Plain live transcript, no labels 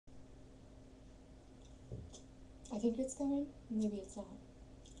I think it's going. Maybe it's not.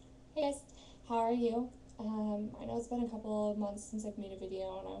 Hey guys, how are you? I know it's been a couple of months since I've made a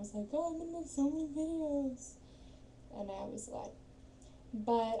video, and I was like, oh, I'm gonna make so many videos, and I always lied.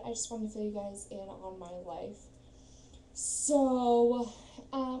 But I just wanted to fill you guys in on my life. So,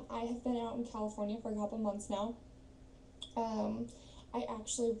 I have been out in California for a couple months now. I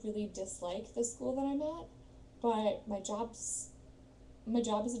actually really dislike the school that I'm at, but my job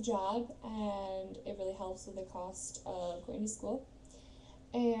is a job, and it really helps with the cost of going to school.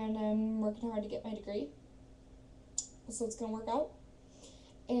 And I'm working hard to get my degree, so it's gonna work out.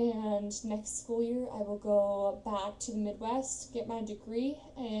 And next school year, I will go back to the Midwest, get my degree,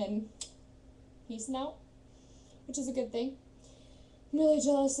 and peace out, which is a good thing. I'm really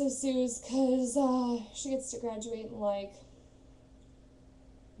jealous of Sue's because she gets to graduate in like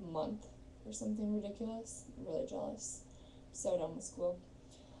a month or something ridiculous. I'm really jealous. I'm so done with school.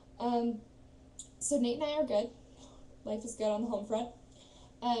 So Nate and I are good. Life is good on the home front.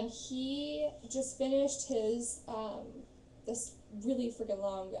 He just finished his this really freaking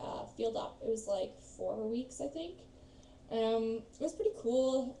long field op. It was like 4 weeks, I think. It was pretty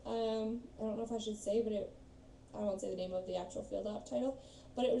cool. I don't know if I should say, but I won't say the name of the actual field op title,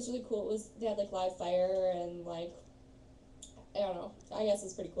 but it was really cool. They had like live fire and like, I don't know, I guess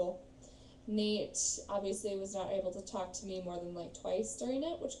it's pretty cool. Nate obviously was not able to talk to me more than like twice during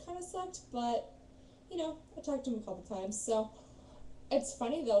it, which kind of sucked, but you know, I talked to him a couple times. So it's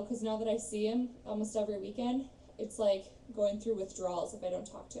funny though, because now that I see him almost every weekend, it's like going through withdrawals if I don't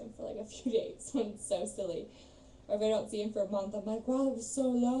talk to him for like a few days. It's so silly. Or if I don't see him for a month, I'm like, wow, that was so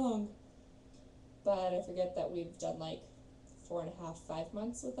long. But I forget that we've done like 4.5, 5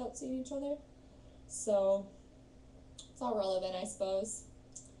 months without seeing each other. So it's all relevant, I suppose.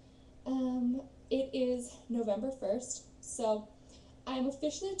 It is November 1st, so I'm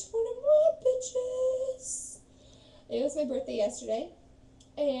officially 21, bitches! It was my birthday yesterday,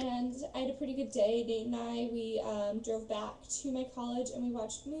 and I had a pretty good day. Nate and I, we drove back to my college, and we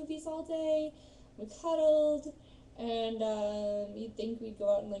watched movies all day. We cuddled, and you'd think we'd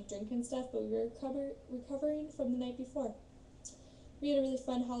go out and like drink and stuff, but we were recovering from the night before. We had a really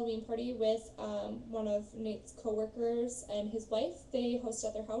fun Halloween party with one of Nate's coworkers and his wife. They hosted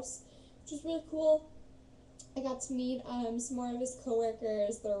at their house, which was really cool. I got to meet some more of his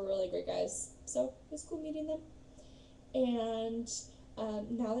coworkers. They were really great guys, so it was cool meeting them. And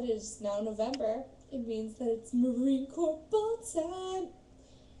now that it is now November, it means that it's Marine Corps ball time.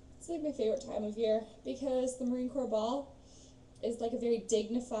 It's like my favorite time of year because the Marine Corps ball is like a very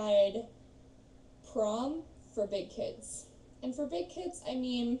dignified prom for big kids. And for big kids, I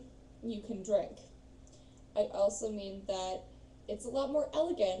mean you can drink. I also mean that it's a lot more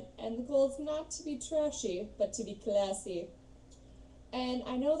elegant, and the goal is not to be trashy, but to be classy. And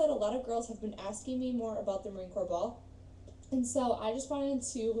I know that a lot of girls have been asking me more about the Marine Corps ball, and so I just wanted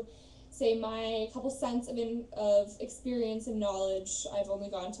to say my couple cents of experience and knowledge. I've only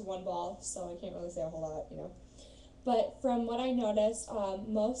gone to one ball, so I can't really say a whole lot, you know. But from what I noticed,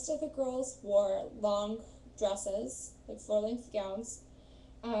 most of the girls wore long dresses, like floor-length gowns.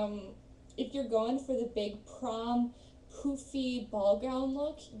 If you're going for the big prom, poofy ball gown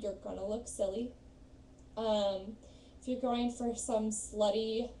look, you're gonna look silly. If you're going for some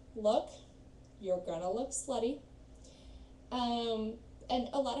slutty look, you're gonna look slutty. And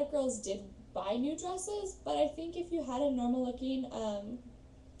a lot of girls did buy new dresses, but I think if you had a normal looking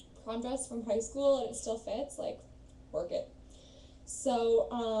prom dress from high school and it still fits, like, work it.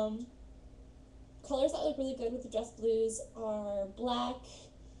 So, colors that look really good with the dress blues are black,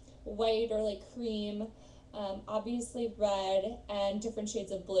 white or like cream, obviously red, and different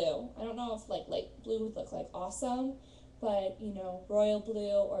shades of blue. I don't know if like light blue would look like awesome, but you know, royal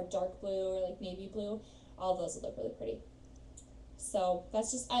blue or dark blue or like navy blue, all of those would look really pretty. So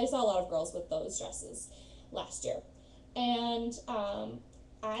that's just, I saw a lot of girls with those dresses last year. And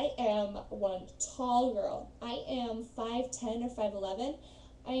I am one tall girl. I am 5'10" or 5'11".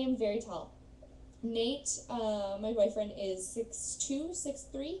 I am very tall. Nate, my boyfriend, is 6'2",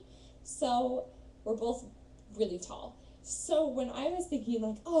 6'3", so we're both really tall. So when I was thinking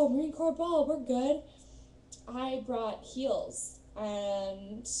like, oh, Marine Corps ball, we're good, I brought heels,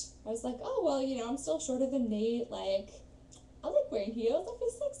 and I was like, oh, well, you know, I'm still shorter than Nate, like, I like wearing heels, I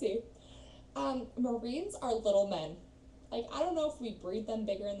feel sexy. Marines are little men. Like, I don't know if we breed them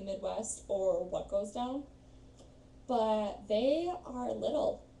bigger in the Midwest or what goes down, but they are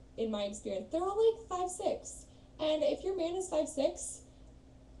little in my experience. They're all like 5'6", and if your man is 5'6",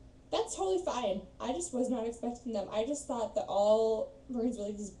 that's totally fine. I just was not expecting them. I just thought that all Marines were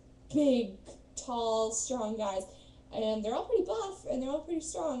like these big, tall, strong guys, and they're all pretty buff and they're all pretty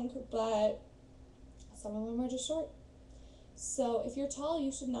strong, but some of them are just short. So if you're tall,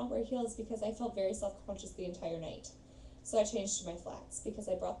 you should not wear heels, because I felt very self-conscious the entire night. So I changed to my flats because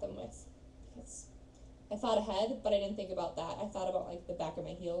I brought them with, because I thought ahead, but I didn't think about that. I thought about like the back of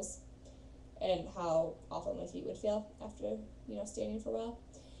my heels and how awful my feet would feel after, standing for a while.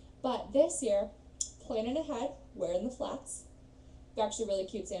 But this year, planning ahead, wearing the flats. They're actually really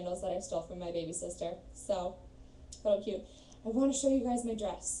cute sandals that I stole from my baby sister. So, so cute. I want to show you guys my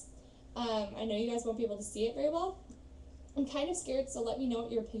dress. I know you guys won't be able to see it very well. I'm kind of scared, so let me know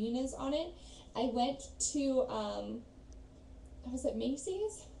what your opinion is on it. I went to, was it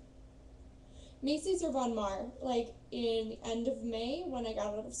Macy's? Macy's or Von Mar, like in the end of May when I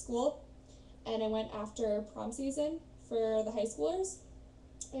got out of school, and I went after prom season for the high schoolers,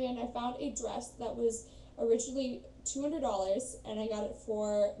 and I found a dress that was originally $200, and I got it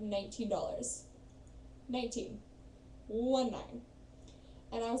for $19. 19. 1-9.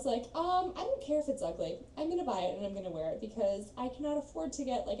 And I was like, I don't care if it's ugly. I'm going to buy it and I'm going to wear it, because I cannot afford to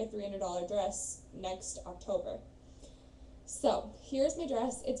get like a $300 dress next October. So here's my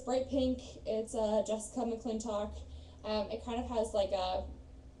dress. It's bright pink. It's a Jessica McClintock. It kind of has like a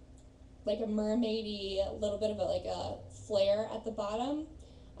mermaidy, a little bit of a flare at the bottom,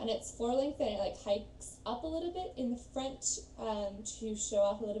 and it's floor length, and it like hikes up a little bit in the front to show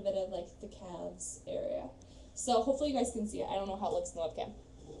off a little bit of like the calves area. So hopefully you guys can see it. I don't know how it looks in the webcam.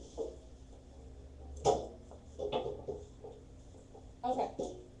 Okay.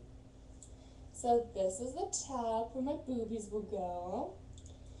 So this is the top where my boobies will go.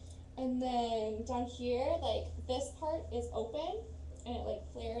 And then down here, like this part is open and it like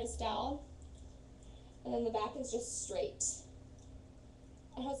flares down. And then the back is just straight.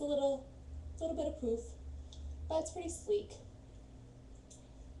 It has a little bit of poof, but it's pretty sleek.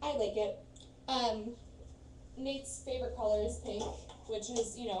 I like it. Nate's favorite color is pink, which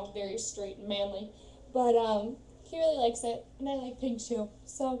is, very straight and manly. But he really likes it, and I like pink too.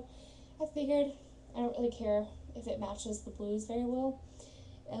 So I figured I don't really care if it matches the blues very well.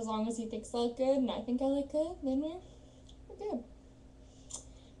 As long as he thinks I look good and I think I look good, then we're good.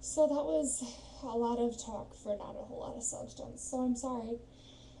 So that was a lot of talk for not a whole lot of substance, so I'm sorry.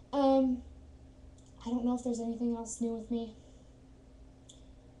 I don't know if there's anything else new with me.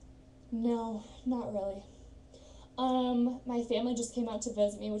 No, not really. My family just came out to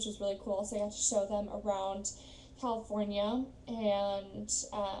visit me, which was really cool, so I got to show them around California, and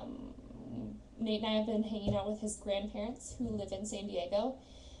Nate and I have been hanging out with his grandparents who live in San Diego,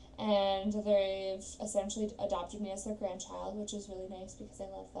 and they've essentially adopted me as their grandchild, which is really nice because I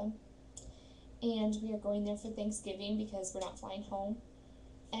love them. And we are going there for Thanksgiving because we're not flying home.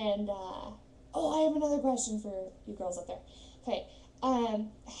 And, I have another question for you girls up there. Okay.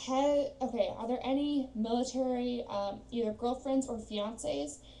 Are there any military, either girlfriends or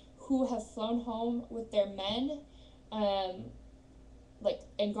fiancés who have flown home with their men, and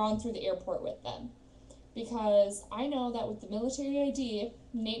gone through the airport with them? Because I know that with the military ID,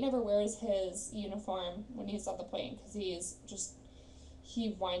 Nate never wears his uniform when he's on the plane, because he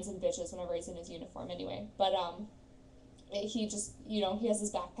whines and bitches whenever he's in his uniform anyway. But, he just, he has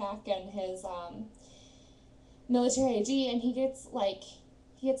his backpack and his, military ID, and he gets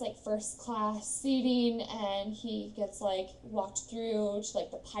first class seating, and he gets walked through to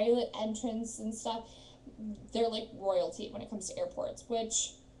the pilot entrance and stuff. They're like royalty when it comes to airports,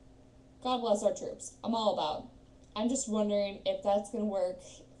 which God bless our troops. I'm all about. I'm just wondering if that's gonna work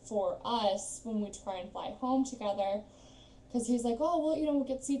for us when we try and fly home together, because he's like, oh well, we'll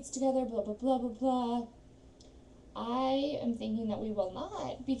get seats together, blah blah blah blah blah. I am thinking that we will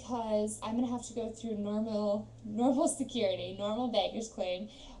not, because I'm going to have to go through normal security, normal baggage claim,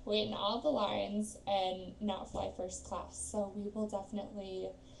 wait in all the lines, and not fly first class. So we will definitely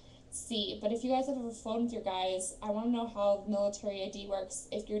see. But if you guys have ever flown with your guys, I want to know how military ID works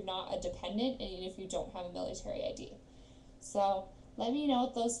if you're not a dependent and even if you don't have a military ID. So let me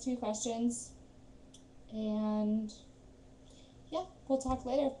know those two questions. And yeah, we'll talk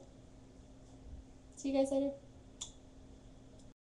later. See you guys later.